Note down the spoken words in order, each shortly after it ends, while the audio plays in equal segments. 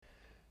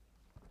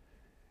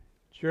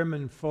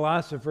German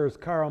philosophers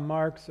Karl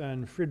Marx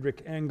and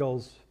Friedrich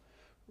Engels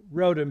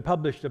wrote and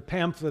published a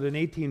pamphlet in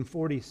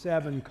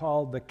 1847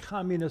 called the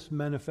Communist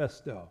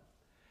Manifesto.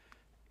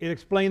 It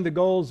explained the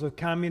goals of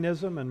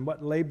communism and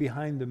what lay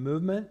behind the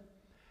movement,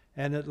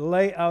 and it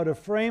laid out a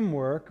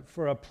framework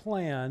for a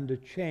plan to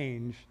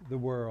change the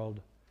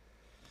world.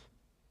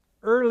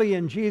 Early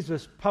in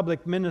Jesus'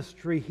 public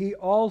ministry, he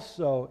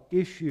also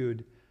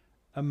issued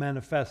a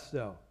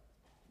manifesto.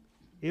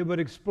 It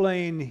would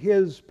explain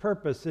his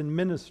purpose in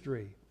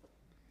ministry.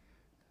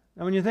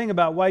 Now, when you think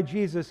about why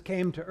Jesus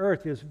came to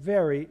earth, it's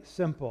very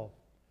simple.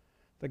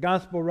 The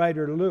gospel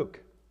writer Luke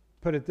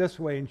put it this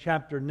way in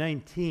chapter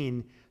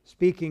 19,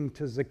 speaking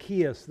to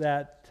Zacchaeus,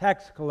 that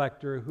tax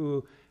collector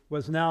who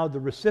was now the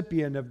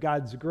recipient of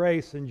God's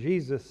grace. And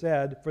Jesus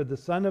said, "For the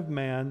Son of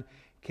Man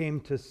came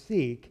to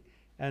seek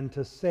and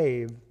to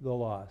save the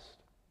lost."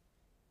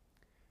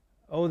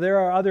 Oh, there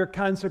are other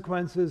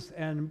consequences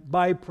and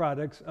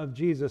byproducts of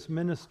Jesus'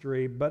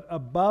 ministry, but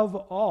above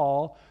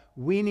all,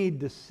 we need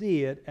to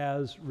see it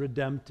as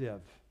redemptive,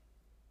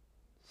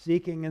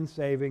 seeking and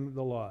saving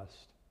the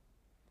lost.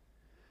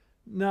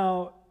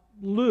 Now,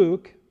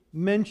 Luke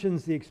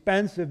mentions the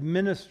expansive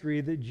ministry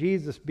that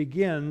Jesus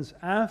begins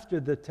after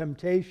the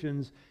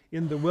temptations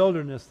in the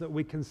wilderness that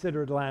we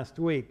considered last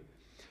week.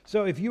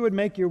 So if you would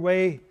make your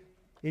way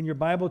in your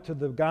Bible to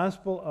the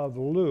Gospel of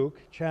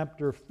Luke,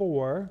 chapter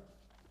 4,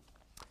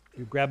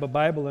 you grab a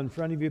Bible in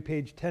front of you,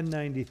 page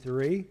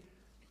 1093.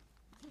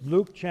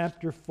 Luke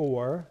chapter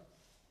 4.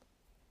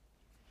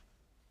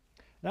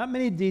 Not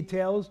many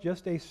details,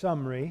 just a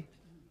summary.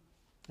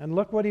 And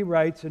look what he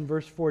writes in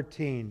verse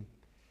 14.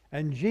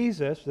 "And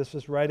Jesus," this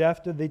is right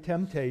after the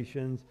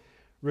temptations,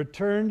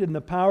 "returned in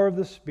the power of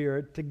the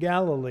Spirit to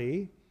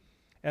Galilee,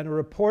 and a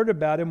report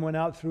about him went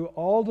out through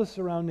all the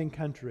surrounding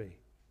country.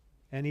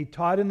 And he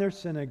taught in their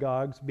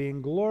synagogues,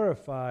 being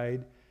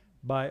glorified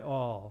by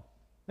all."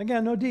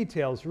 Again, no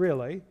details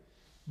really.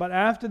 But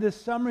after this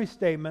summary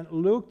statement,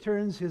 Luke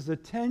turns his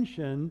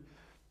attention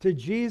to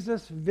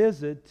Jesus'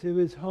 visit to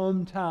his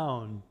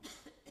hometown,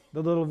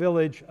 the little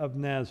village of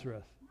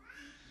Nazareth.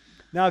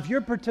 Now, if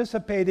you're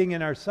participating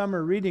in our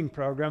summer reading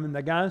program in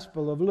the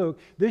Gospel of Luke,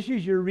 this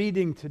is your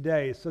reading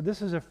today. So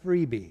this is a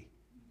freebie,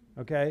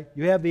 okay?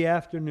 You have the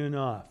afternoon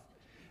off.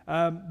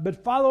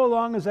 But follow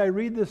along as I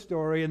read the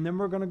story, and then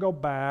we're going to go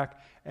back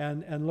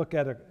and look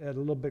at it a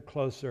little bit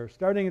closer,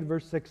 starting at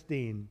verse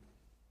 16.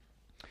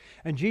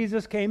 "And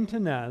Jesus came to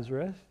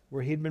Nazareth,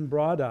 where he'd been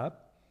brought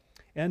up,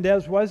 and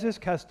as was his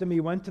custom, he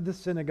went to the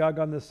synagogue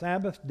on the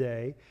Sabbath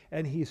day,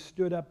 and he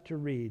stood up to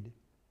read.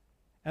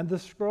 And the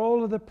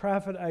scroll of the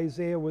prophet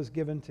Isaiah was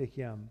given to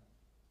him.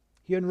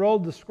 He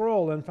unrolled the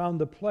scroll and found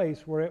the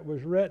place where it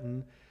was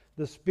written,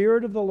 'The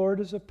Spirit of the Lord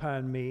is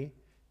upon me,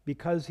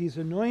 because he's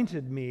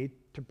anointed me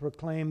to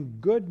proclaim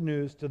good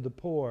news to the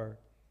poor.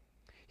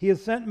 He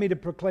has sent me to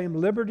proclaim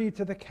liberty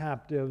to the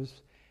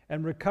captives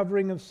and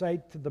recovering of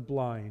sight to the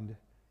blind,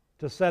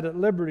 to set at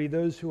liberty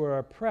those who are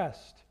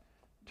oppressed,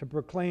 to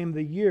proclaim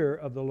the year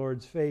of the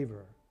Lord's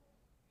favor.'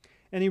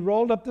 And he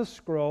rolled up the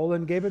scroll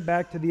and gave it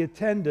back to the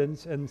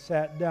attendants and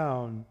sat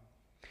down.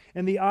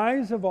 And the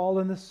eyes of all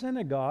in the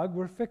synagogue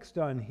were fixed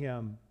on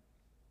him.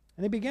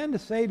 And he began to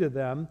say to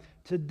them,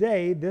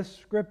 'Today this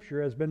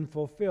scripture has been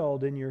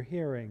fulfilled in your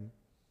hearing.'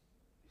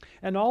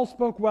 And all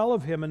spoke well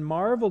of him and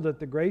marveled at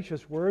the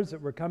gracious words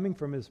that were coming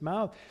from his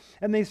mouth.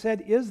 And they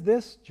said, 'Is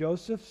this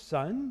Joseph's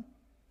son?'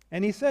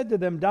 And he said to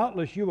them,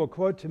 'Doubtless you will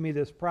quote to me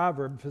this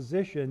proverb,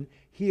 Physician,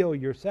 heal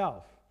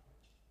yourself.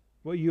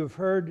 What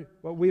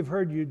we've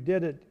heard you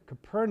did at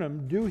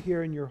Capernaum, do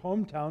here in your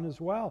hometown as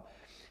well.'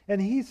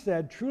 And he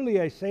said, 'Truly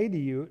I say to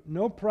you,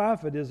 no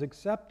prophet is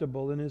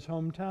acceptable in his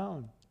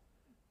hometown.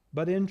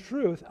 But in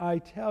truth I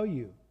tell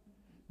you,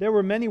 there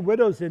were many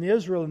widows in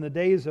Israel in the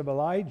days of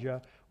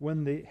Elijah,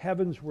 when the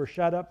heavens were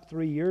shut up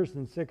 3 years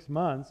and 6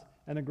 months,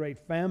 and a great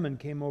famine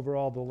came over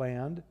all the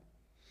land.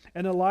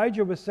 And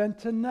Elijah was sent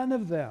to none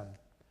of them,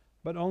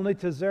 but only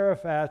to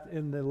Zarephath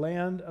in the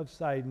land of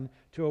Sidon,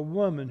 to a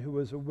woman who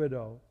was a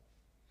widow.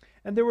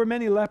 And there were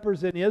many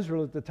lepers in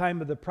Israel at the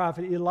time of the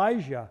prophet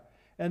Elijah,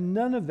 and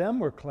none of them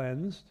were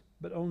cleansed,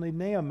 but only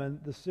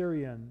Naaman the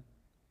Syrian.'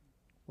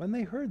 When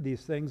they heard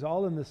these things,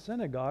 all in the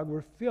synagogue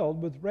were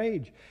filled with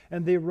rage.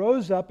 And they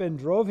rose up and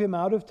drove him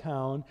out of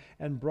town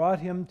and brought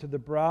him to the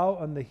brow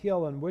on the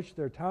hill on which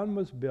their town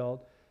was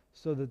built,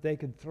 so that they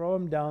could throw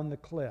him down the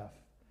cliff.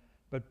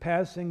 But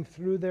passing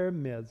through their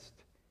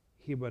midst,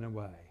 he went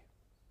away."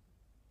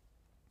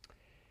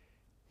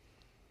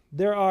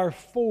 There are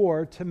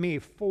four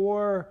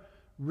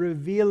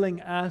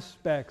revealing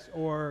aspects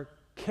or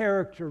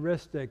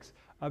characteristics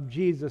of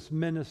Jesus'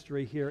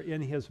 ministry here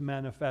in his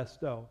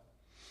manifesto.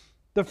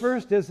 The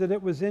first is that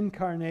it was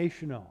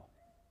incarnational.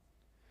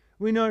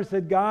 We notice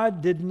that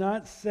God did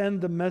not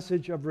send the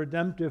message of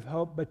redemptive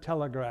hope by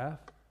telegraph,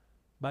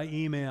 by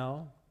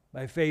email,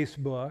 by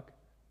Facebook,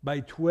 by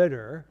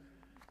Twitter,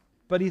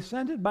 but he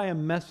sent it by a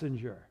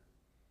messenger.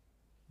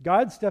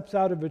 God steps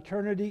out of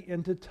eternity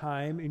into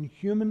time in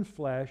human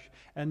flesh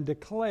and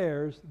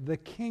declares the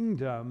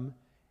kingdom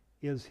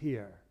is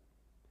here.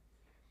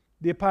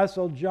 The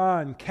Apostle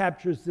John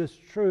captures this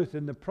truth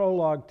in the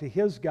prologue to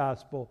his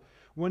gospel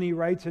when he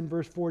writes in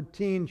verse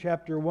 14,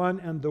 chapter 1,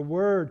 "And the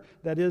Word,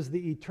 that is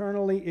the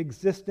eternally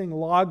existing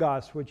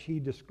Logos," which he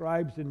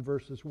describes in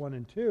verses 1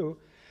 and 2,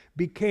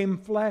 "became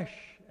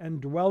flesh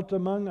and dwelt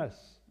among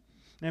us.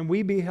 And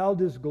we beheld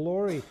his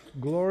glory,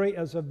 glory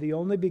as of the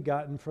only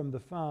begotten from the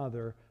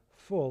Father,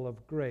 full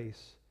of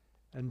grace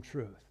and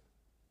truth."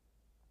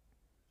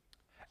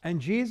 And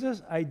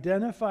Jesus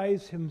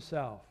identifies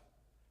himself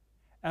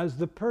as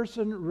the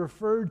person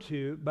referred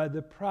to by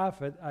the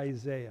prophet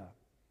Isaiah.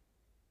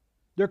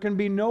 There can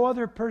be no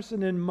other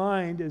person in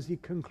mind as he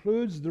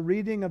concludes the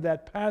reading of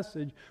that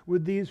passage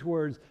with these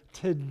words,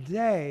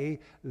 "Today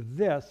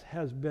this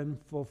has been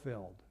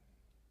fulfilled."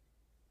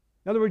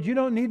 In other words, you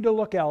don't need to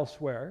look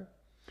elsewhere.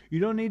 You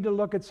don't need to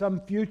look at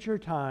some future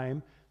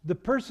time. The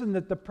person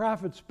that the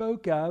prophet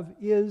spoke of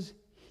is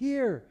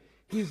here.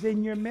 He's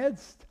in your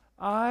midst.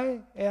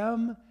 I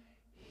am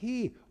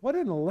He. What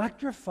an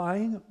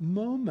electrifying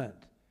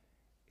moment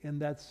in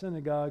that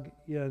synagogue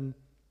in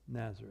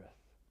Nazareth.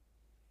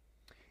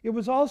 It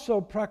was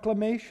also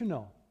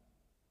proclamational.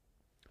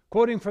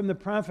 Quoting from the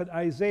prophet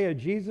Isaiah,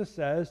 Jesus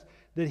says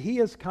that he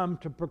has come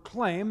to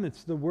proclaim,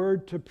 it's the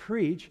word to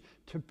preach,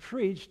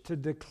 to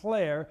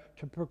declare,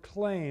 to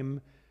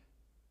proclaim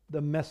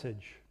the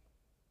message.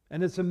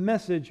 And it's a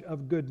message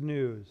of good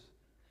news.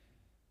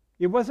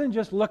 It wasn't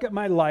just look at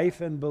my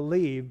life and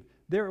believe.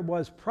 There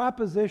was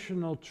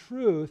propositional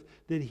truth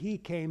that he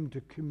came to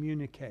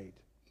communicate.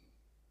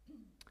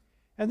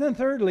 And then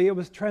thirdly, it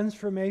was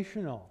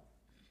transformational.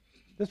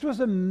 This was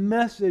a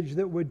message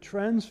that would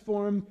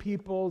transform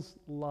people's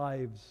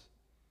lives.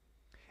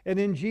 And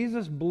in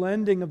Jesus'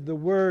 blending of the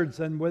words,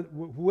 and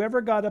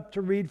whoever got up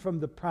to read from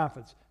the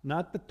prophets,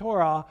 not the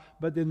Torah,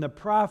 but in the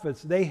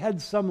prophets, they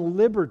had some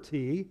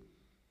liberty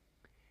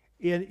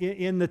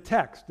in the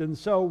text. And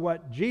so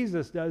what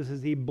Jesus does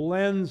is he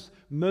blends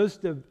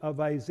most of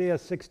Isaiah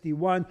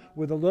 61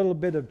 with a little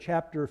bit of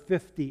chapter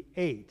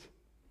 58,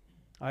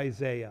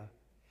 Isaiah.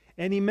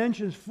 And he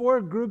mentions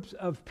 4 groups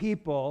of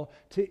people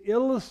to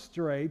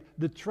illustrate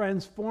the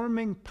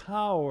transforming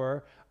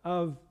power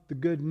of the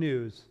good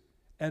news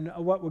and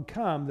what would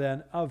come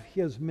then of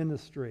his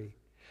ministry.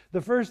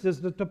 The first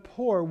is that the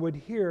poor would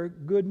hear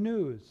good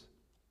news.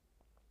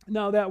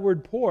 Now, that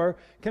word poor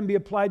can be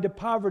applied to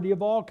poverty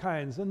of all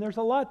kinds, and there's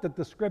a lot that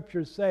the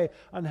scriptures say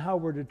on how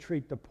we're to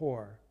treat the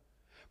poor.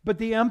 But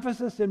the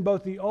emphasis in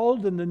both the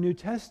Old and the New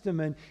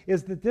Testament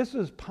is that this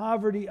is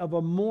poverty of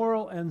a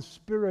moral and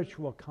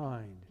spiritual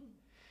kind.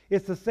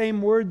 It's the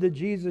same word that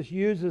Jesus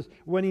uses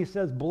when he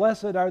says,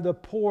 "Blessed are the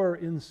poor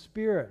in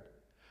spirit,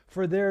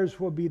 for theirs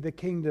will be the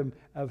kingdom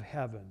of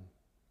heaven."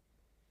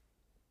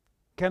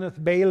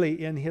 Kenneth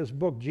Bailey, in his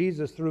book,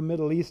 Jesus Through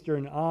Middle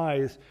Eastern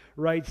Eyes,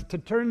 writes, "To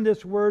turn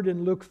this word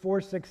in Luke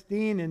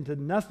 4:16 into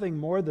nothing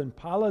more than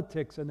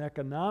politics and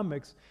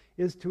economics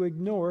is to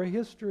ignore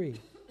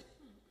history.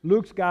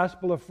 Luke's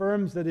gospel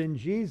affirms that in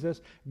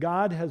Jesus,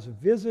 God has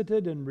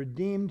visited and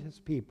redeemed his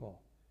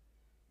people.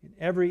 In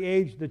every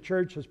age, the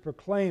church has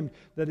proclaimed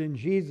that in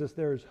Jesus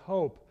there is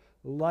hope,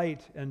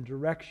 light, and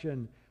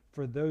direction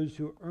for those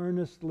who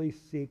earnestly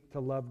seek to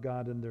love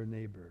God and their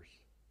neighbors.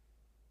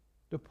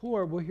 The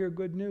poor will hear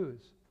good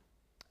news."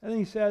 And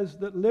he says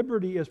that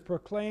liberty is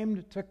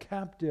proclaimed to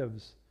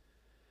captives.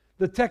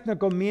 The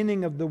technical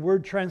meaning of the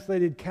word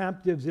translated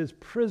captives is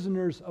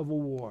prisoners of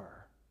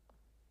war.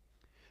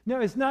 Now,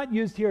 it's not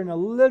used here in a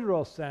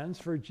literal sense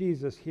for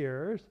Jesus'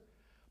 hearers,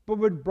 but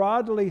would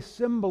broadly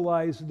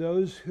symbolize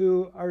those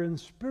who are in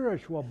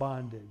spiritual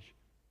bondage.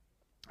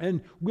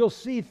 And we'll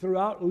see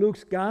throughout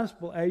Luke's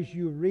gospel as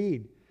you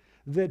read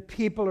that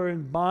people are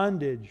in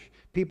bondage.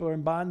 People are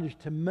in bondage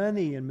to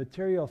money and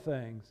material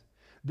things.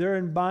 They're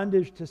in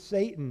bondage to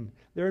Satan.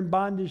 They're in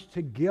bondage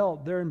to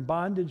guilt. They're in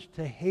bondage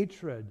to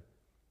hatred.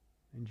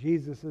 And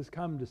Jesus has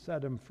come to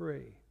set them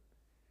free.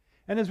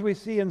 And as we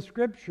see in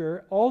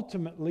Scripture,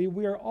 ultimately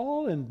we are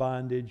all in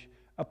bondage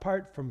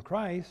apart from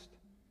Christ.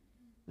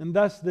 And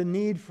thus the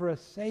need for a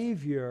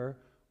Savior,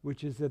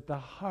 which is at the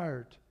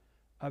heart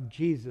of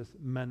Jesus'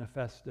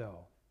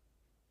 manifesto.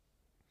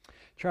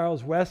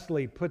 Charles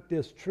Wesley put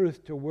this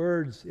truth to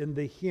words in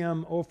the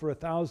hymn, "Oh, for a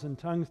Thousand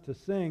Tongues to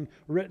Sing,"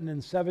 written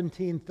in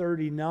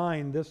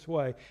 1739 this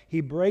way: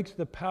 "He breaks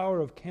the power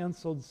of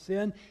canceled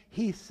sin.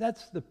 He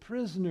sets the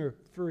prisoner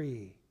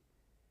free.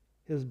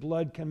 His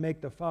blood can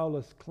make the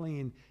foulest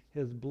clean.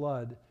 His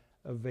blood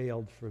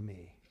availed for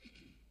me."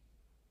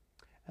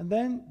 And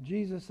then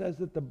Jesus says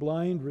that the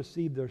blind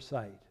received their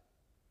sight.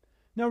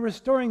 Now,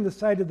 restoring the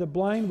sight of the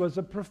blind was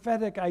a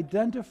prophetic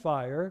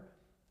identifier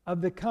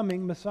of the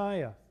coming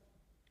Messiah.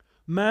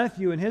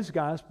 Matthew in his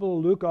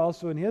gospel, Luke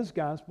also in his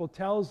gospel,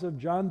 tells of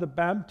John the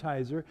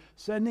Baptizer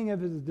sending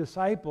of his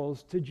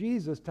disciples to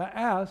Jesus to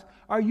ask,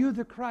 "Are you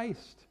the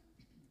Christ?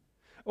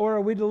 Or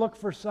are we to look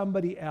for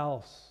somebody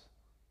else?"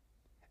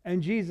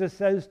 And Jesus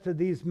says to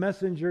these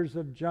messengers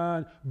of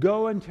John,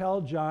 "Go and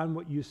tell John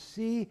what you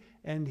see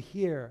and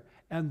hear."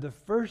 And the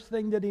first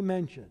thing that he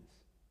mentions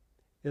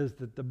is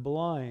that the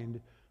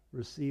blind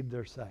received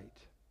their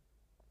sight.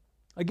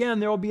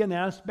 Again, there will be an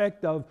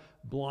aspect of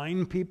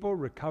blind people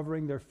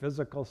recovering their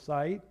physical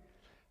sight.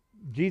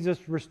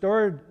 Jesus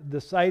restored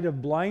the sight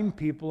of blind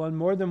people on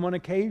more than one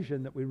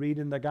occasion that we read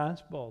in the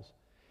Gospels.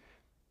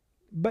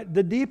 But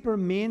the deeper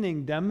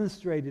meaning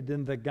demonstrated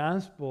in the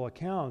Gospel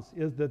accounts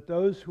is that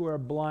those who are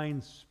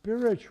blind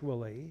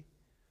spiritually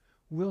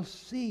will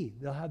see.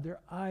 They'll have their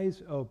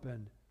eyes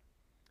opened.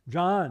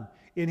 John,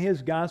 in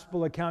his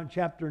Gospel account,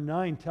 chapter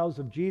 9, tells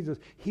of Jesus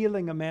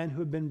healing a man who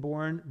had been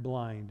born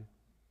blind.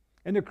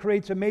 And it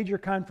creates a major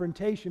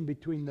confrontation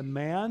between the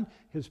man,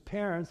 his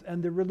parents,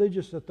 and the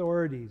religious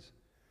authorities.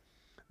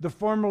 The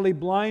formerly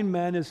blind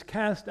man is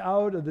cast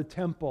out of the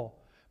temple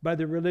by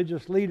the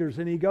religious leaders,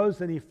 and he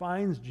goes and he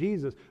finds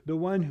Jesus, the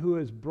one who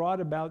has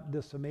brought about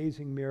this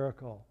amazing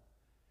miracle.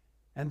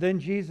 And then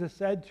Jesus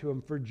said to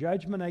him, "For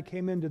judgment I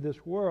came into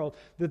this world,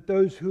 that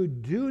those who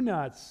do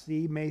not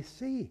see may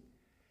see,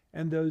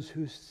 and those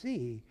who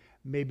see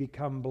may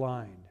become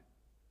blind."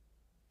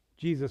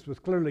 Jesus was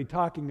clearly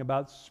talking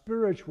about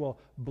spiritual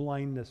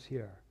blindness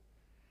here.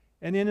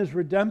 And in his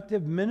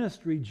redemptive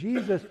ministry,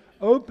 Jesus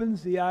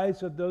opens the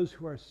eyes of those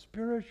who are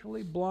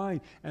spiritually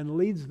blind and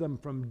leads them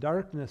from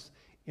darkness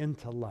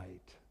into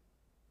light.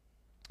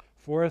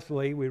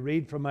 Fourthly, we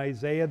read from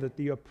Isaiah that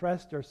the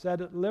oppressed are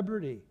set at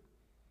liberty.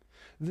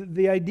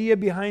 The idea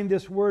behind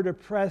this word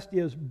oppressed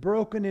is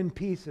broken in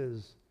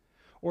pieces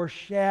or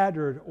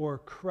shattered or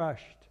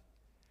crushed.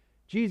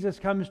 Jesus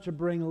comes to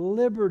bring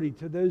liberty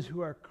to those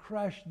who are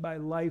crushed by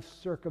life's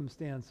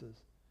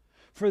circumstances,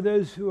 for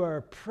those who are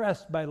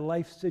oppressed by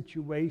life's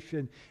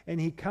situation, and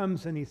he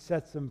comes and he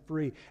sets them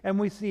free. And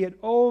we see it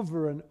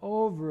over and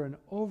over and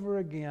over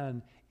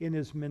again in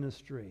his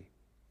ministry.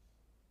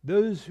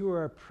 Those who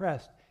are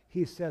oppressed,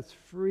 he sets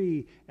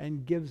free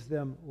and gives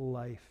them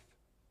life.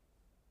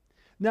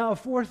 Now, a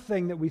fourth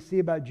thing that we see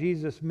about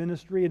Jesus'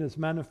 ministry and his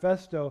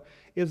manifesto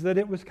is that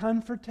it was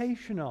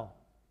confrontational.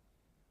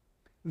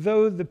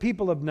 Though the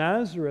people of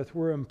Nazareth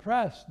were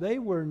impressed, they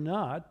were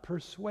not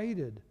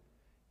persuaded.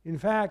 In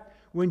fact,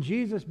 when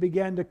Jesus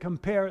began to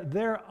compare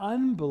their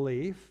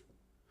unbelief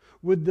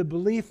with the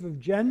belief of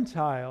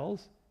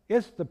Gentiles,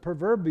 it's the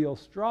proverbial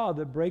straw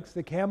that breaks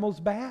the camel's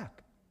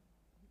back.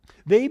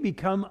 They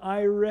become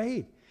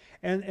irate,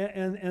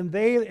 and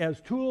they,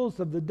 as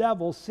tools of the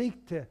devil,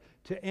 seek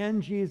to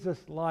end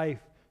Jesus'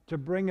 life, to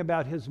bring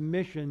about his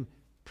mission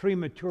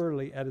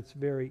prematurely at its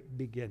very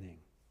beginning.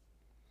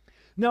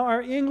 Now,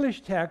 our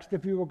English text,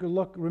 if you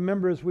will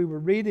remember as we were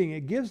reading,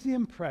 it gives the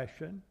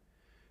impression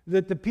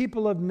that the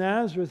people of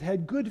Nazareth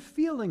had good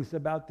feelings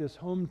about this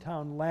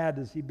hometown lad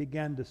as he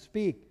began to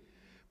speak.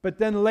 But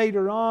then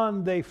later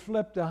on, they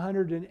flipped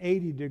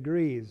 180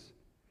 degrees.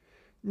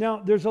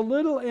 Now, there's a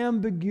little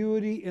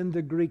ambiguity in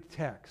the Greek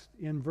text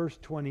in verse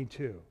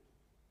 22.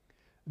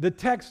 The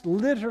text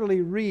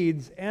literally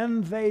reads,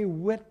 "And they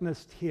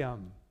witnessed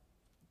him."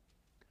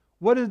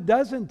 What it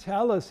doesn't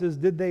tell us is,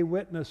 did they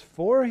witness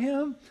for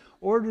him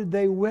or did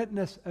they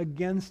witness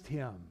against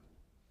him?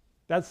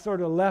 That's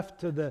sort of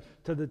left to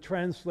the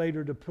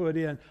translator to put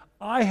in.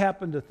 I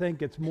happen to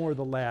think it's more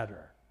the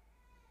latter.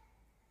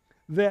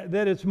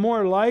 That it's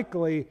more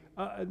likely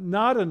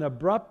not an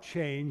abrupt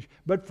change,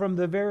 but from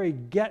the very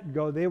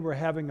get-go they were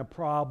having a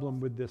problem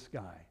with this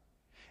guy.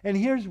 And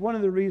here's one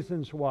of the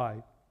reasons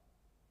why.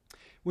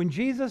 When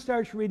Jesus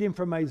starts reading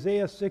from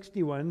Isaiah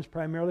 61,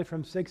 primarily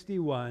from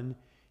 61,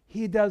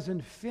 he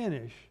doesn't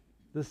finish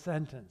the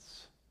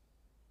sentence.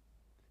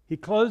 He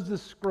closed the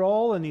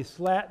scroll and he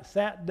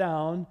sat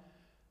down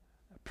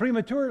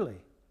prematurely.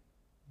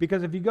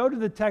 Because if you go to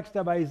the text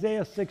of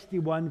Isaiah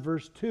 61,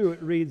 verse 2,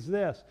 it reads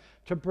this: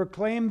 "To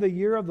proclaim the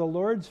year of the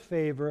Lord's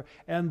favor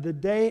and the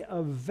day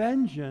of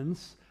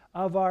vengeance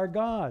of our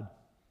God."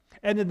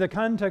 And in the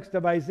context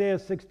of Isaiah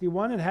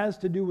 61, it has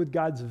to do with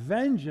God's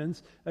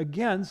vengeance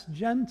against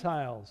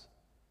Gentiles.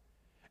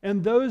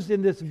 And those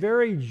in this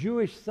very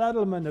Jewish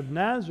settlement of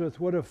Nazareth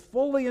would have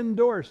fully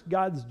endorsed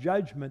God's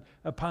judgment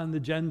upon the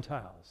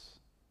Gentiles.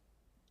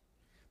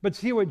 But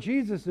see, what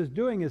Jesus is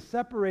doing is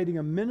separating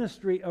a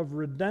ministry of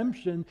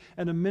redemption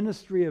and a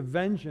ministry of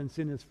vengeance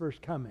in his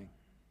first coming.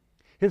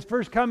 His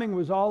first coming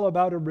was all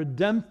about a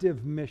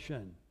redemptive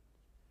mission.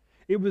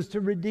 It was to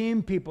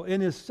redeem people.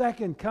 In his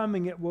second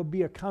coming, it will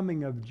be a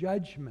coming of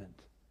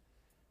judgment.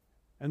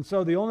 And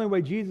so the only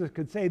way Jesus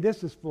could say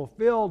this is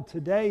fulfilled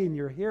today in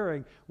your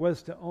hearing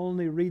was to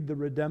only read the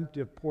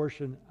redemptive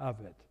portion of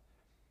it.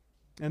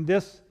 And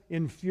this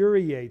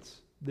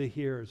infuriates the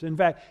hearers. In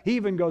fact, he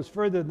even goes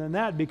further than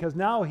that, because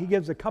now he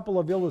gives a couple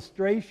of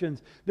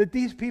illustrations that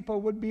these people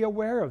would be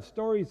aware of,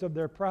 stories of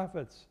their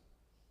prophets.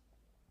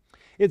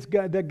 It's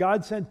that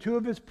God sent two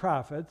of his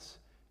prophets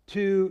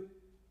to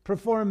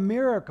perform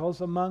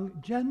miracles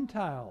among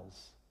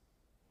Gentiles,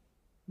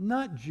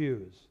 not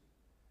Jews.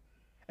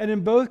 And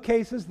in both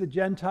cases, the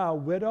Gentile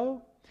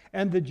widow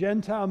and the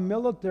Gentile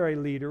military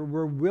leader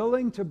were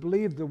willing to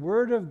believe the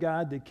word of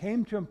God that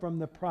came to him from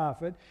the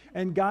prophet,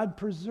 and God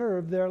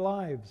preserved their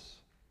lives.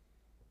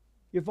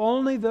 If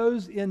only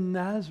those in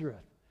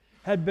Nazareth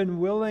had been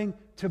willing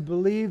to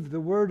believe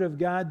the word of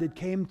God that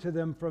came to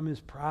them from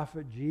his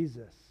prophet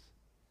Jesus,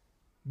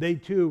 they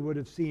too would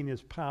have seen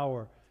his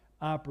power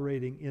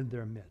operating in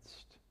their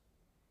midst.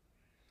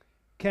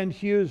 Kent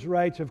Hughes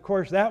writes, of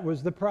course, that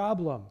was the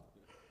problem,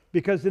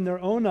 because in their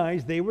own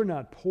eyes, they were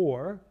not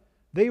poor.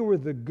 They were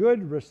the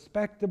good,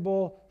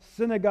 respectable,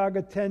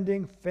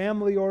 synagogue-attending,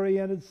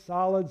 family-oriented,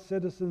 solid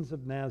citizens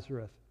of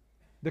Nazareth.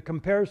 The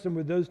comparison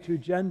with those two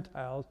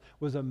Gentiles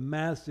was a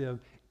massive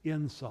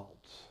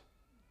insult.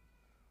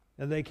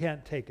 And they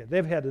can't take it.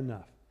 They've had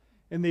enough.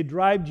 And they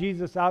drive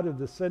Jesus out of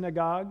the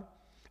synagogue,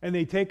 and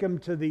they take him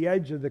to the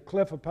edge of the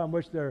cliff upon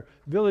which their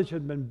village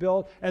had been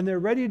built, and they're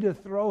ready to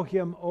throw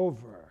him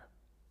over.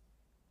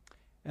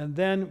 And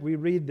then we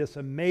read this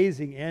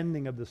amazing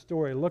ending of the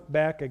story. Look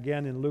back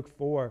again in Luke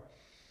 4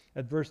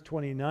 at verse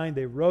 29.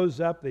 They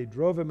rose up, they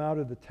drove him out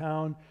of the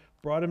town,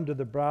 brought him to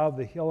the brow of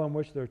the hill on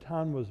which their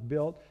town was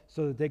built,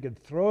 so that they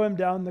could throw him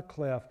down the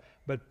cliff.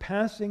 But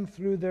passing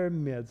through their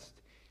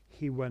midst,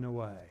 he went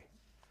away.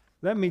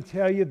 Let me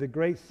tell you, the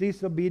great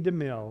Cecil B.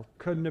 DeMille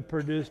couldn't have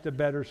produced a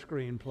better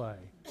screenplay.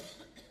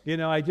 You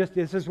know,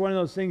 this is one of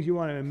those things you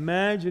want to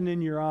imagine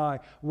in your eye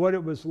what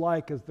it was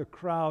like as the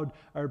crowd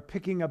are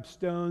picking up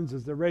stones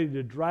as they're ready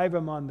to drive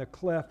him on the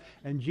cliff,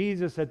 and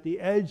Jesus at the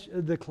edge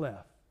of the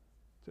cliff.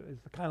 So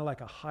it's kind of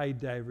like a high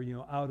diver, you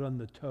know, out on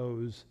the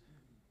toes.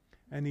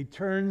 And he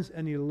turns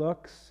and he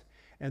looks,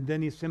 and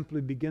then he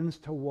simply begins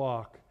to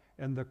walk,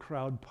 and the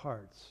crowd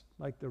parts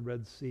like the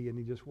Red Sea, and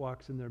he just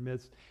walks in their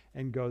midst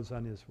and goes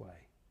on his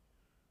way.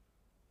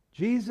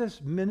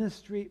 Jesus'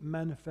 ministry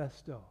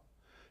manifesto: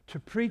 to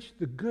preach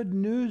the good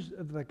news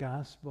of the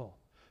gospel,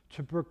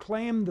 to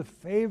proclaim the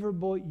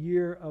favorable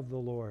year of the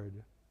Lord.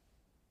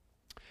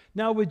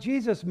 Now, with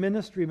Jesus'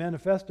 ministry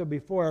manifesto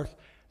before us,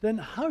 then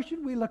how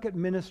should we look at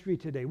ministry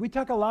today? We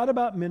talk a lot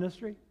about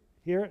ministry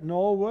here at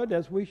Knollwood,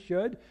 as we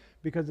should,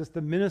 because it's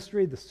the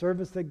ministry, the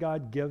service that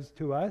God gives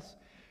to us.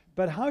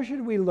 But how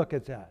should we look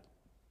at that?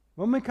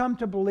 When we come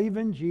to believe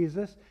in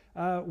Jesus,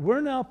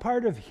 we're now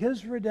part of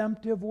his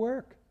redemptive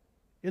work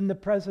in the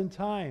present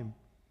time.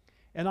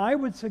 And I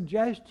would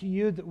suggest to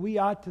you that we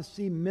ought to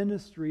see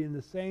ministry in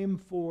the same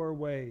four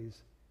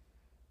ways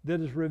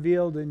that is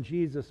revealed in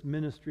Jesus'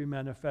 ministry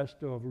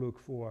manifesto of Luke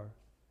 4.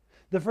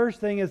 The first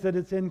thing is that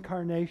it's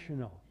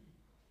incarnational.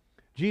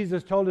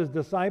 Jesus told his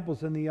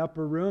disciples in the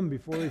upper room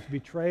before his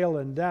betrayal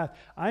and death,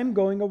 I'm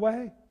going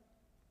away.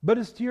 But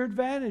it's to your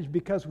advantage,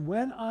 because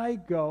when I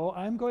go,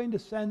 I'm going to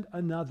send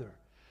another,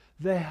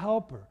 the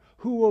Helper,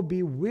 who will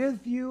be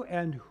with you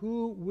and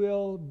who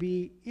will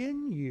be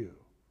in you.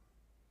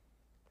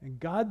 And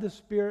God the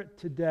Spirit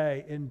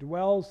today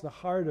indwells the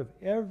heart of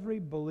every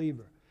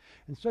believer.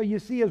 And so you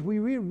see, as we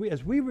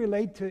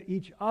relate to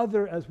each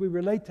other, as we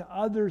relate to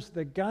others,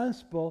 the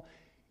gospel,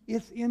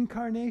 it's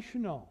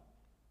incarnational.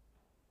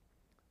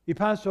 The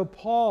Apostle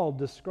Paul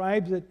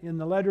describes it in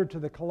the letter to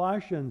the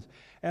Colossians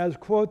as,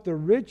 quote, the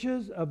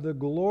riches of the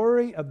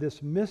glory of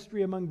this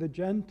mystery among the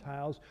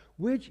Gentiles,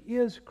 which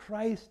is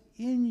Christ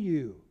in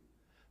you,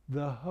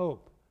 the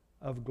hope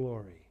of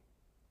glory.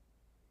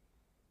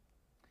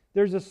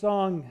 There's a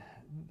song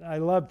I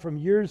love from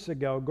years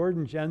ago.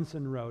 Gordon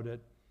Jensen wrote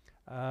it.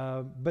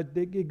 But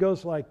it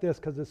goes like this,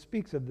 because it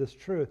speaks of this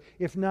truth.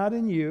 If not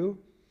in you,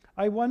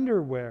 I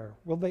wonder where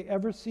will they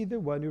ever see the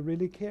one who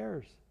really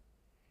cares?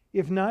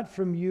 If not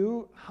from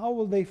you, how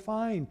will they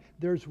find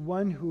there's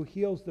one who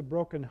heals the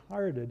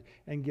brokenhearted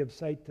and gives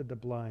sight to the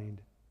blind?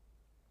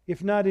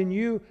 If not in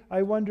you,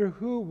 I wonder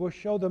who will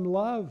show them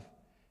love,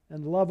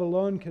 and love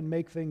alone can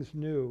make things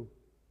new.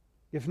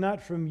 If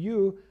not from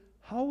you,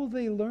 how will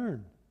they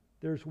learn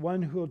there's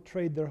one who will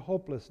trade their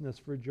hopelessness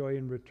for joy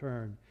in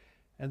return?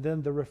 And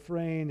then the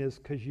refrain is,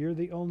 because you're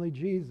the only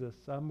Jesus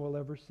some will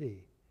ever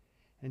see,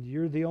 and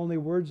you're the only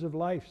words of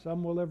life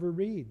some will ever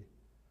read.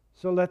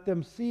 So let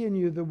them see in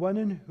you the one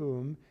in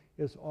whom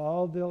is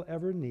all they'll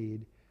ever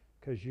need,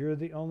 because you're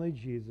the only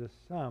Jesus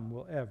some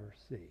will ever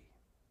see.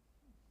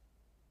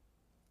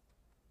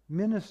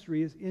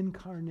 Ministry is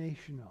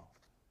incarnational.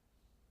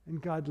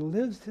 And God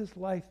lives his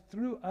life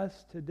through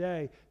us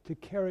today to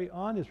carry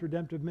on his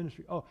redemptive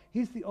ministry. Oh,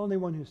 he's the only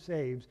one who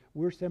saves.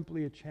 We're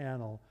simply a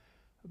channel.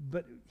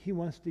 But he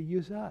wants to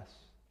use us.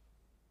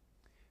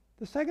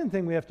 The second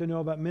thing we have to know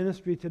about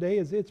ministry today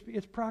is it's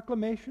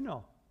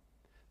proclamational.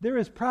 There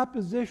is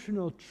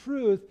propositional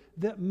truth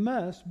that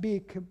must be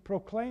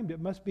proclaimed. It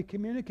must be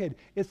communicated.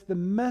 It's the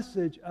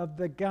message of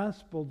the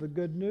gospel, the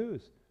good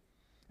news.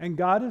 And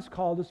God has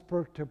called us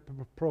to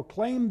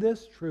proclaim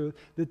this truth,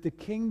 that the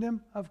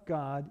kingdom of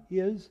God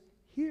is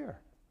here.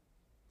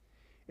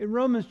 In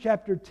Romans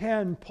chapter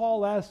 10,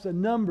 Paul asks a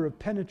number of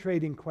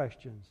penetrating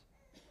questions.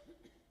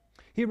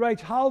 He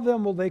writes, how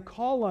then will they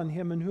call on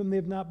him in whom they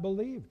have not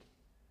believed?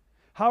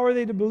 How are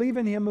they to believe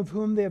in him of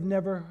whom they have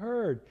never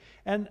heard?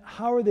 And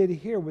how are they to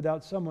hear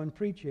without someone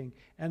preaching?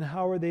 And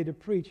how are they to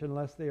preach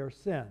unless they are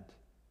sent?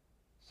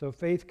 So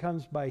faith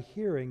comes by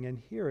hearing, and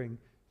hearing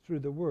through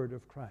the word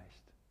of Christ.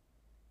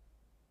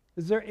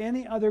 Is there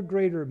any other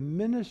greater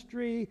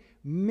ministry,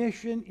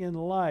 mission in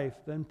life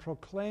than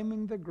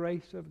proclaiming the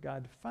grace of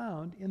God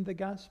found in the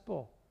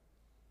gospel?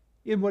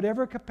 In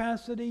whatever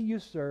capacity you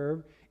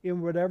serve,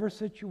 in whatever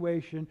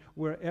situation,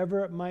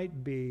 wherever it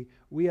might be,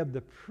 we have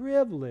the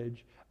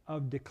privilege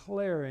of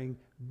declaring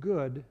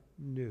good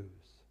news.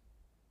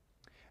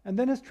 And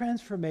then it's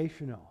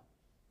transformational.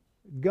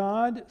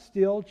 God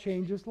still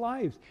changes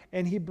lives,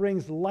 and He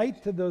brings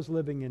light to those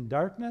living in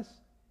darkness.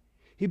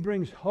 He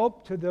brings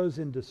hope to those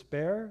in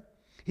despair.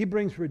 He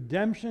brings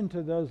redemption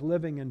to those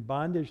living in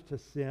bondage to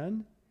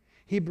sin.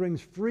 He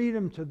brings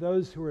freedom to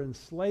those who are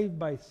enslaved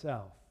by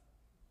self.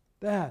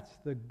 That's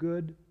the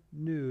good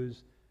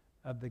news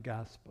of the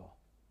gospel.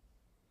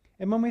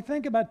 And when we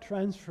think about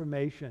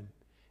transformation,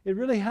 it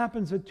really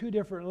happens at two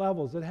different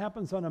levels. It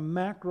happens on a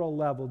macro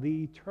level,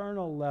 the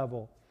eternal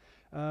level.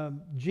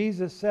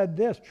 Jesus said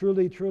this,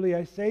 "Truly, truly,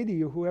 I say to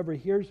you, whoever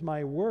hears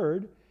my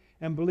word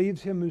and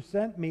believes him who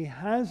sent me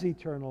has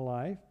eternal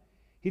life.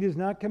 He does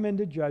not come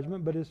into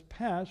judgment, but is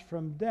passed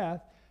from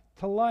death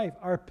to life."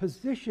 Our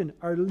position,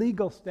 our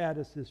legal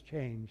status is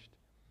changed.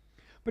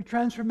 But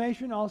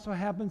transformation also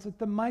happens at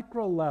the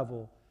micro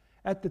level,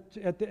 at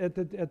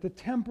the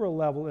temporal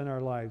level in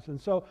our lives.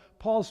 And so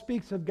Paul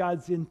speaks of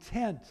God's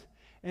intent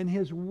and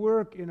His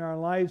work in our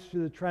lives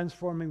through the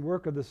transforming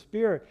work of the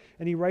Spirit.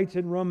 And he writes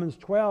in Romans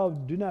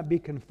 12, "Do not be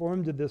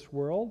conformed to this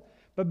world,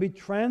 but be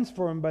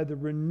transformed by the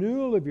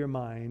renewal of your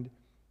mind,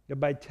 that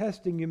by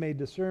testing you may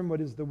discern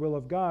what is the will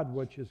of God,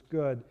 which is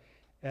good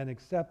and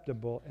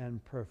acceptable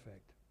and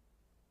perfect."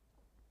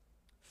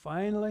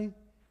 Finally,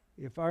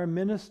 if our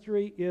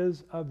ministry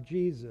is of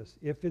Jesus,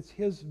 if it's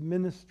His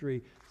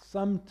ministry,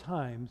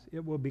 sometimes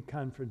it will be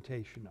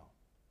confrontational.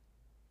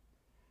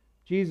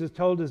 Jesus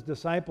told His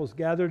disciples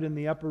gathered in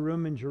the upper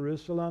room in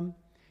Jerusalem,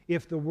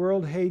 "If the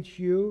world hates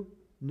you,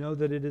 know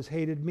that it has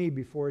hated me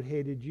before it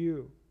hated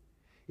you.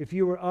 If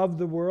you were of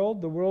the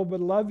world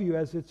would love you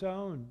as its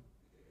own.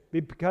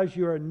 Because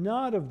you are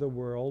not of the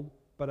world,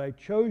 but I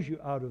chose you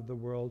out of the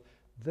world,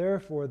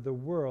 therefore the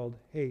world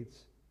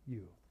hates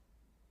you."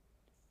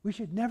 We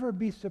should never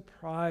be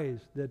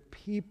surprised that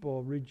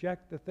people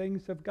reject the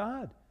things of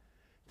God.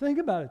 Think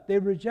about it. They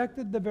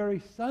rejected the very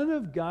Son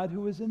of God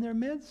who was in their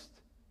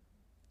midst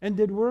and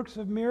did works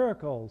of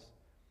miracles.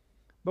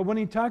 But when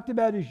He talked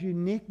about His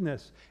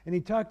uniqueness and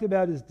He talked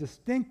about His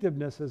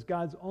distinctiveness as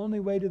God's only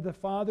way to the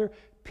Father,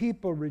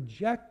 people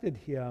rejected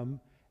Him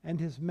and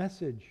His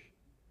message.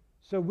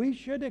 So we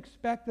should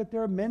expect that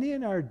there are many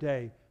in our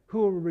day who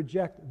will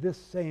reject this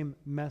same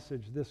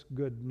message, this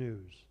good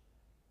news.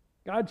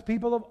 God's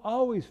people have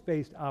always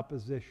faced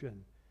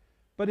opposition.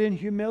 But in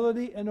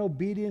humility and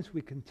obedience,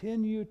 we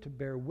continue to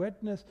bear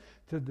witness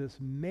to this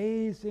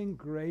amazing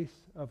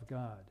grace of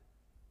God.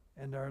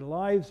 And our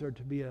lives are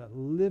to be a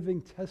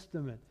living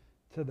testament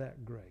to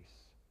that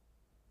grace.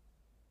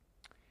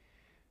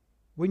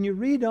 When you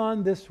read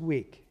on this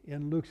week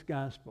in Luke's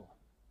Gospel,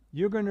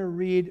 you're going to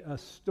read a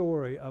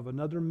story of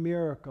another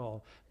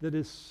miracle that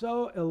is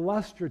so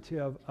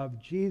illustrative of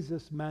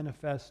Jesus'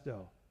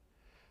 manifesto.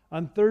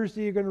 On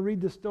Thursday, you're going to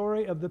read the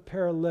story of the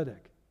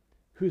paralytic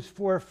whose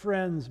 4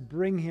 friends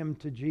bring him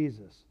to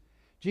Jesus.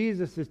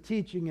 Jesus is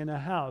teaching in a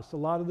house, a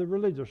lot of the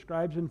religious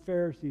scribes and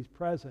Pharisees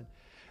present.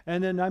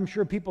 And then I'm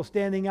sure people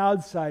standing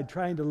outside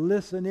trying to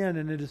listen in,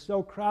 and it is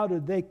so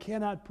crowded they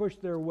cannot push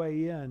their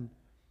way in.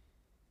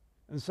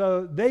 And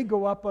so they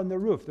go up on the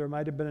roof. There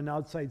might have been an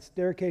outside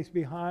staircase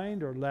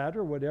behind or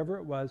ladder, whatever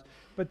it was.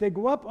 But they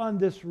go up on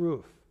this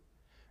roof,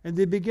 and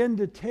they begin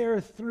to tear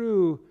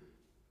through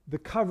the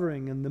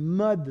covering and the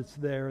mud that's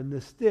there and the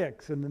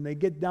sticks. And then they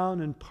get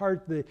down and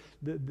part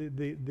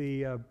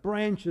the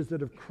branches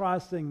that are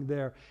crossing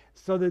there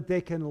so that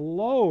they can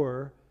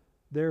lower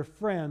their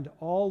friend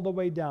all the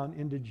way down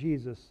into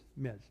Jesus'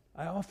 midst.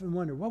 I often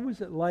wonder, what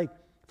was it like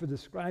for the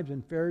scribes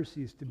and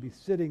Pharisees to be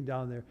sitting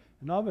down there,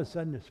 and all of a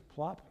sudden this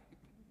plop,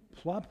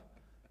 plop,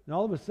 and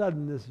all of a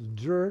sudden this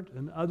dirt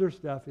and other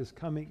stuff is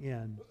coming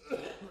in.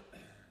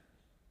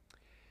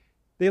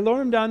 They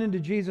lower him down into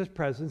Jesus'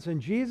 presence,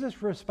 and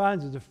Jesus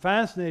responds. It's a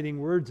fascinating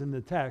words in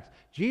the text.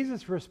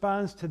 Jesus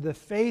responds to the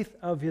faith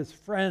of his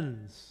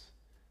friends,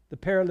 the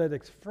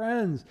paralytic's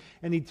friends,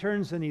 and he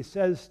turns and he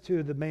says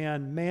to the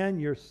man, "Man,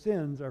 your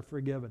sins are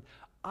forgiven."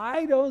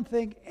 I don't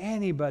think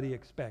anybody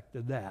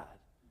expected that.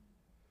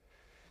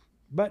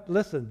 But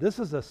listen, this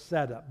is a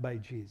setup by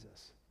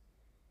Jesus,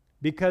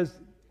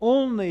 because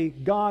only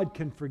God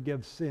can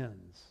forgive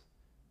sins.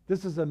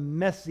 This is a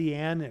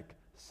messianic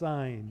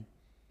sign.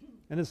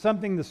 And it's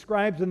something the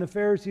scribes and the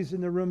Pharisees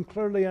in the room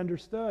clearly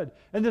understood.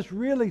 And this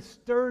really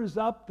stirs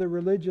up the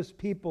religious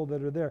people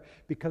that are there,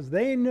 because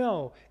they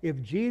know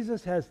if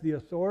Jesus has the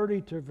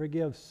authority to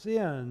forgive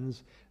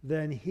sins,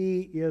 then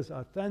He is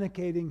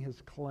authenticating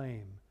His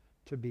claim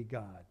to be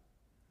God.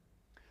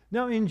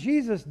 Now, in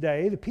Jesus'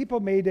 day, the people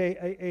made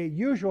a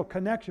usual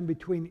connection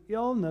between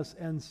illness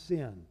and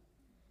sin.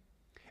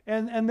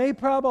 And they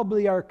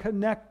probably are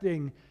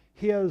connecting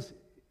His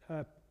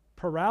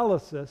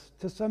paralysis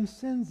to some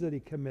sins that He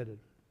committed.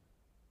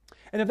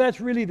 And if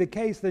that's really the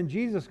case, then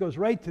Jesus goes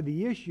right to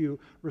the issue,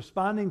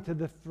 responding to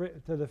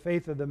the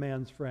faith of the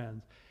man's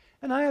friends.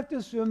 And I have to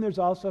assume there's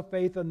also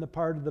faith on the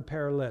part of the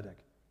paralytic,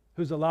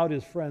 who's allowed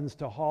his friends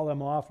to haul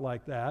him off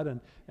like that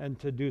and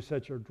to do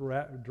such a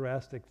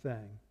drastic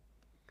thing.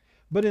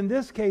 But in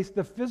this case,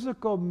 the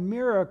physical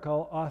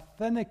miracle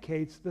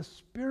authenticates the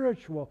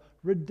spiritual,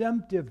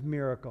 redemptive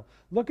miracle.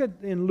 Look at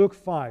in Luke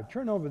 5.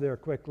 Turn over there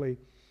quickly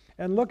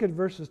and look at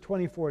verses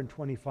 24 and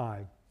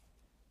 25.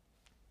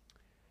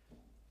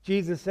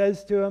 Jesus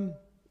says to him,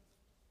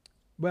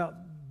 well,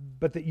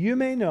 but that you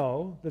may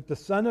know that the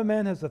Son of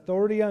Man has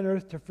authority on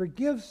earth to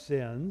forgive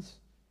sins,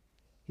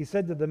 he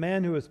said to the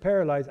man who was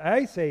paralyzed,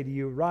 I say to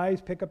you,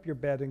 rise, pick up your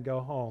bed, and go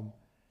home.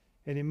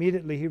 And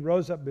immediately he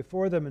rose up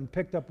before them and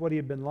picked up what he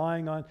had been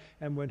lying on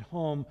and went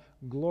home,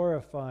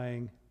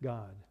 glorifying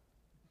God.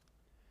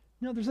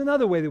 Now, there's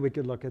another way that we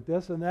could look at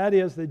this, and that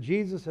is that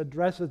Jesus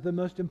addresses the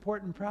most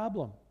important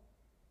problem.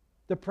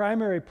 The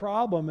primary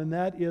problem, and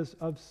that is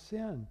of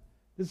sin.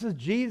 This is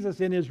Jesus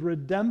in his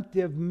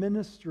redemptive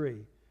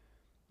ministry.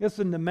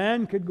 Listen, the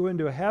man could go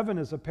into heaven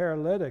as a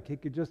paralytic. He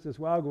could just as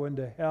well go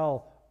into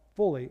hell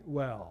fully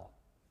well.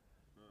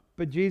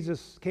 But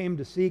Jesus came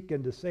to seek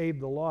and to save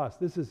the lost.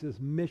 This is his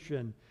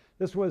mission.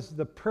 This was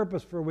the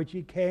purpose for which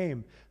he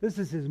came. This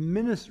is his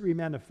ministry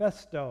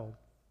manifesto.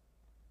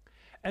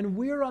 And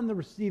we're on the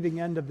receiving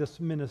end of this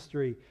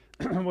ministry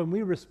when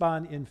we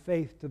respond in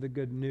faith to the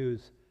good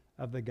news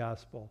of the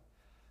gospel.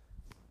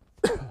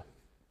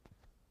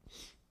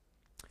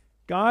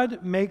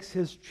 God makes us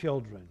his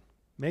children,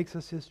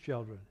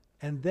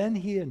 and then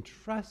he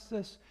entrusts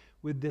us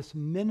with this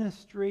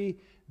ministry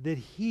that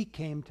he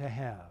came to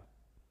have.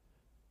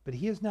 But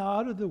he is now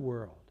out of the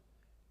world,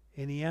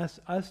 and he asks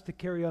us to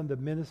carry on the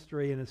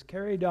ministry, and is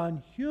carried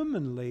on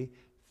humanly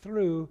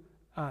through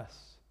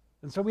us.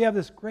 And so we have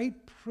this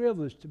great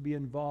privilege to be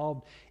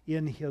involved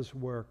in his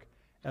work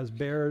as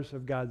bearers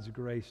of God's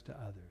grace to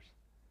others.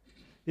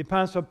 The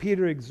Apostle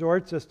Peter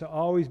exhorts us to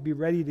always be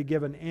ready to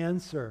give an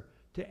answer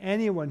to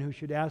anyone who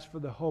should ask for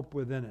the hope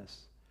within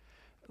us.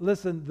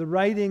 Listen, the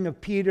writing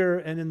of Peter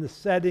and in the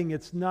setting,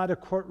 it's not a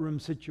courtroom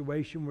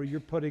situation where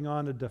you're putting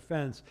on a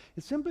defense.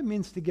 It simply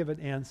means to give an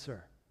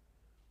answer.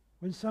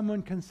 When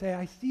someone can say,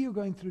 I see you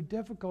going through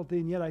difficulty,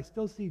 and yet I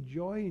still see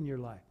joy in your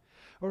life.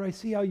 Or I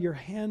see how you're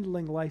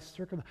handling life's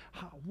circumstances.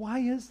 Why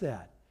is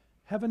that?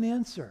 Have an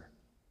answer.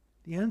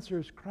 The answer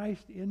is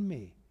Christ in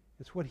me.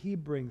 It's what he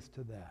brings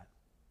to that.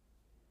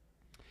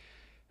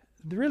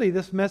 Really,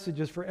 this message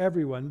is for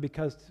everyone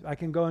because I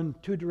can go in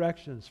two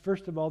directions.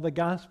 First of all, the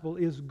gospel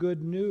is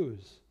good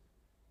news.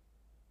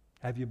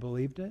 Have you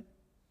believed it?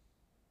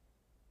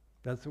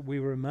 That's what we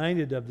were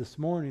reminded of this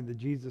morning, that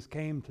Jesus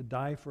came to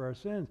die for our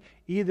sins.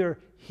 Either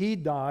he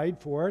died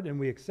for it and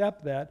we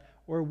accept that,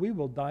 or we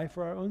will die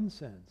for our own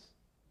sins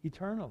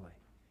eternally.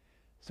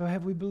 So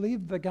have we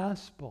believed the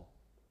gospel?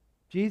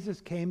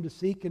 Jesus came to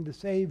seek and to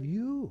save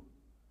you.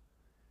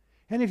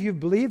 And if you've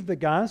believed the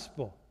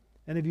gospel,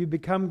 and if you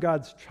become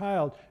God's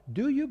child,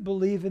 do you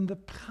believe in the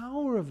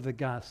power of the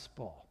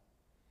gospel?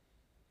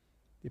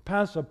 The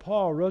Apostle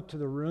Paul wrote to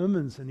the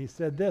Romans and he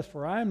said this,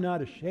 for I am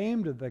not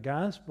ashamed of the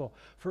gospel,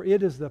 for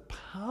it is the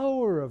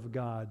power of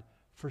God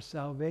for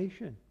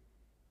salvation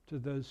to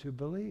those who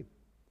believe.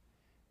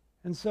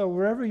 And so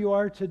wherever you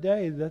are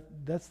today,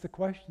 that's the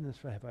question.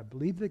 Have I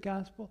believed the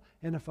gospel?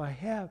 And if I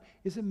have,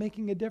 is it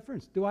making a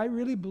difference? Do I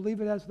really believe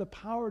it has the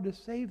power to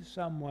save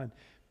someone?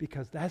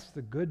 Because that's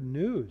the good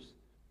news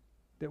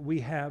that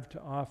we have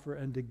to offer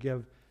and to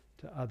give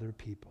to other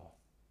people.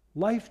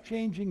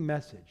 Life-changing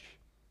message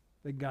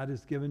that God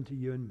has given to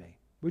you and me.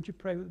 Would you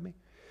pray with me?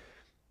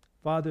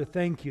 Father,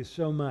 thank you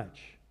so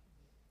much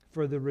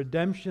for the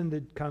redemption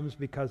that comes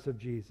because of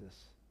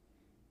Jesus.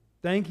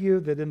 Thank you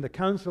that in the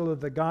council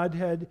of the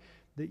Godhead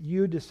that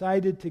you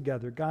decided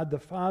together, God the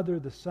Father,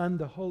 the Son,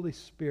 the Holy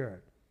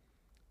Spirit,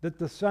 that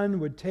the Son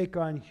would take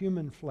on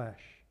human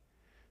flesh,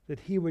 that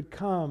he would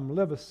come,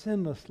 live a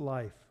sinless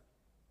life,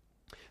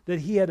 that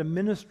he had a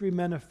ministry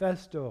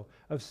manifesto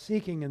of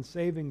seeking and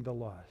saving the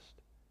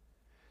lost,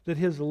 that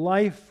his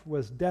life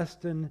was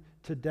destined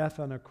to death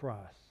on a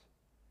cross.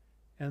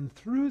 And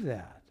through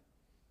that,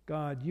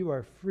 God, you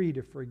are free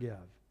to forgive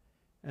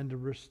and to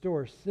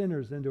restore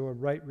sinners into a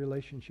right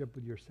relationship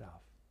with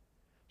yourself.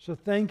 So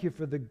thank you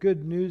for the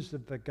good news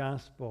of the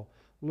gospel.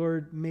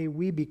 Lord, may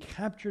we be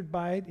captured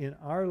by it in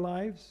our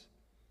lives.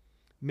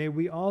 May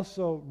we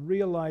also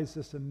realize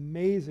this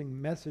amazing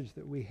message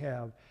that we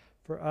have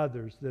for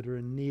others that are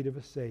in need of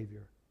a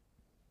Savior.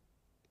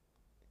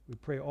 We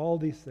pray all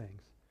these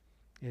things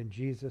in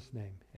Jesus' name.